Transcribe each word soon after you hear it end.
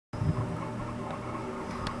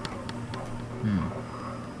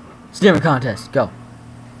Staring contest, go.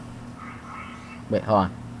 Wait, hold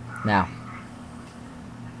on. Now.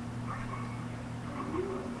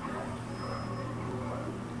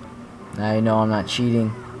 Now you know I'm not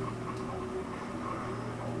cheating.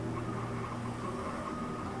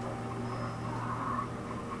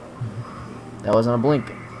 That wasn't a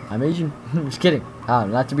blink. I'm Asian. Just kidding.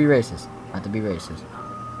 Not to be racist. Not to be racist.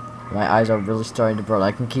 My eyes are really starting to burn.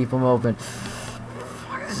 I can keep them open.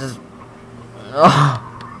 Fuck, this is... Oh,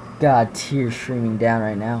 God, tears streaming down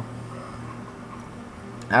right now.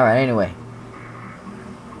 Alright, anyway.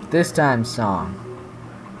 This time's song.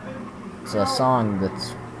 It's a song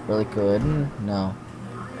that's really good. No.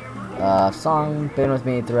 Song been with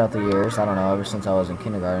me throughout the years. I don't know, ever since I was in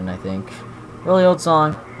kindergarten, I think. Really old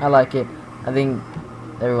song. I like it. I think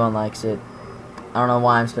everyone likes it. I don't know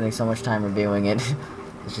why I'm spending so much time reviewing it.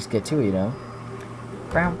 Let's just get to it, you know.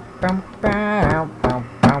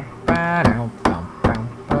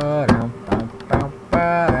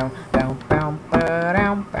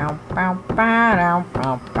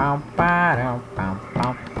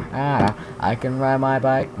 I can ride my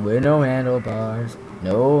bike with no handlebars.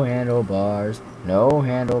 No handlebars. No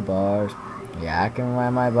handlebars. Yeah, I can ride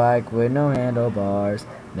my bike with no handlebars.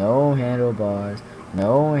 No handlebars.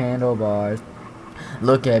 No handlebars.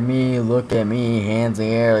 Look at me, hands in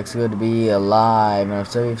the air, looks good to be alive. And I'm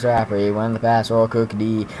so happy when the past or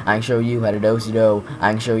cookie. I can show you how to do-si-do.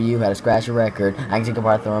 I can show you how to scratch a record. I can take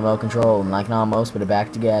apart the remote control and I can almost put it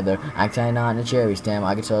back together. I can tie a knot in a cherry stem.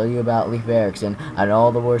 I can tell you about Leif Erikson. I know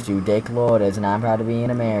all the words to Dick Lourdes, and I'm proud to be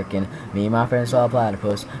an American. Me and my friend saw a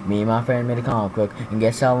platypus. Me and my friend made a comic book. And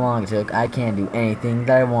guess how long it took? I can't do anything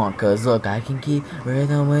that I want. Cause look, I can keep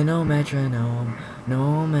rhythm with no metronome.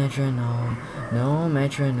 No metronome. No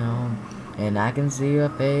metronome, and I can see your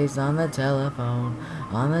face on the telephone,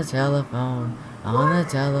 on the telephone, on the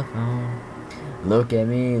telephone. Look at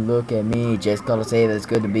me, just called to say that it's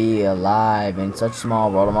good to be alive in such a small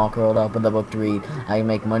world. I'm all curled up with a book to read. I can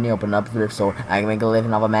make money, open up a thrift store. I can make a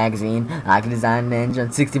living off a magazine. I can design an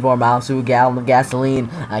engine 64 miles to a gallon of gasoline.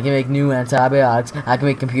 I can make new antibiotics. I can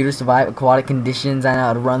make computers survive aquatic conditions. I know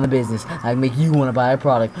how to run the business. I can make you want to buy a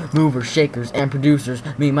product. Movers, shakers, and producers.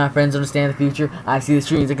 Me and my friends understand the future. I see the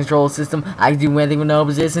screens and control system. I can do anything with no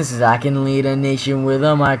resistance. I can lead a nation with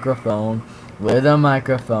a microphone. With a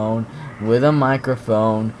microphone. With a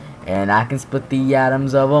microphone, and I can split the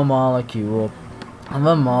atoms of a molecule, of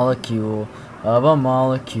a molecule, of a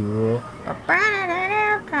molecule.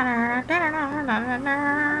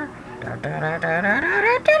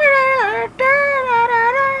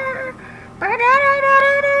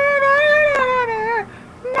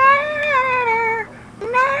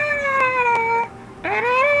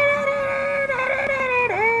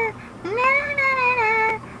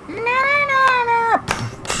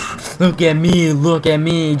 Look at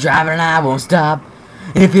me, driving and I won't stop.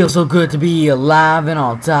 It feels so good to be alive and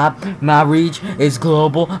on top. My reach is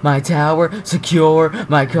global, my tower secure,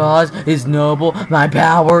 my cause is noble, my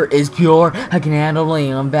power is pure. I can handle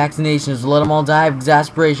million vaccinations, let them all die of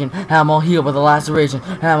exasperation. Have them all healed with a laceration,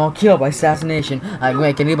 have them all killed by assassination. I can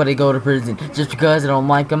make anybody go to prison just because I don't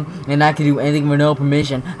like them, and I can do anything with no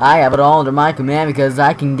permission. I have it all under my command because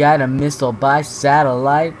I can guide a missile by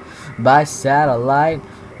satellite, by satellite.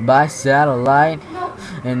 By satellite,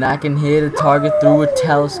 and I can hit a target through a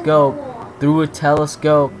telescope, through a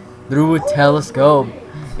telescope, through a telescope,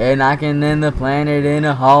 and I can end the planet in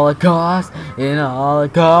a holocaust, in a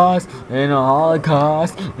holocaust, in a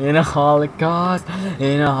holocaust, in a holocaust,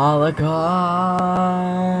 in a holocaust.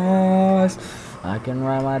 I can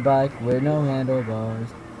ride my bike with no handlebars,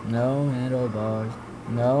 no handlebars,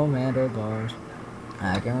 no handlebars.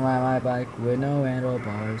 I can ride my bike with no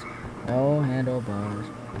handlebars, no handlebars.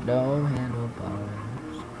 No handlebars.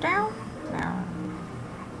 Down, down.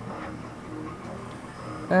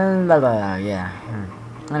 Yeah.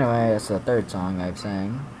 Anyway, that's the third song I've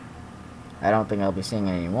sang. I don't think I'll be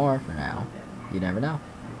singing anymore for now. You never know.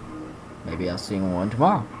 Maybe I'll sing one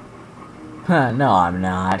tomorrow. No, I'm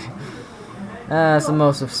not. That's the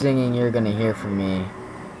most of singing you're gonna hear from me.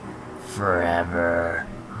 Forever.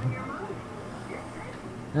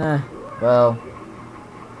 Well,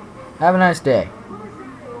 have a nice day.